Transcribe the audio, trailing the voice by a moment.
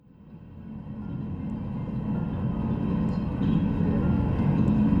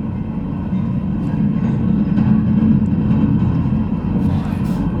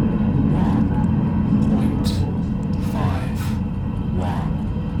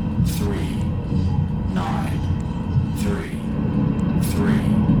3, 9, 3, 3,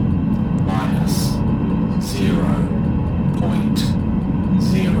 minus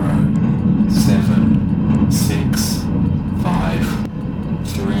 0.0765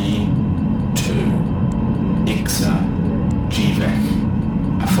 3, 2, Ixa, GVEC,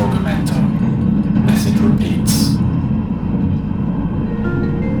 Affogamento. Message repeats.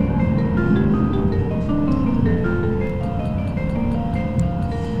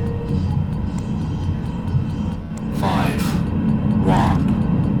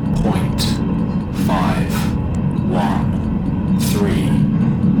 5, 1, 3,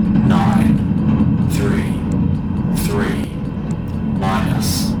 9, 3, 3,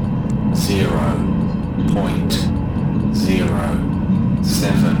 minus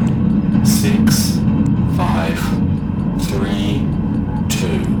 0.0765 3,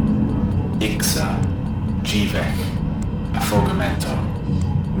 2, Ixa, GVEC, Affogamento.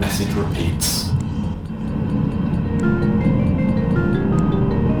 Message repeats.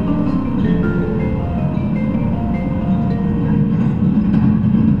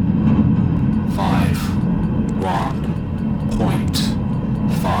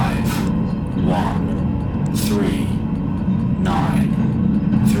 3, 9,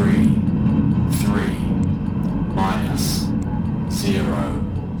 3, 3, minus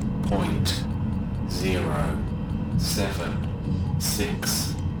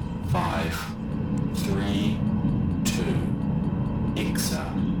 0.0765 3, 2, Ixa,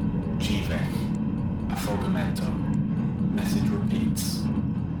 GVEC, Affogamento. Message repeats.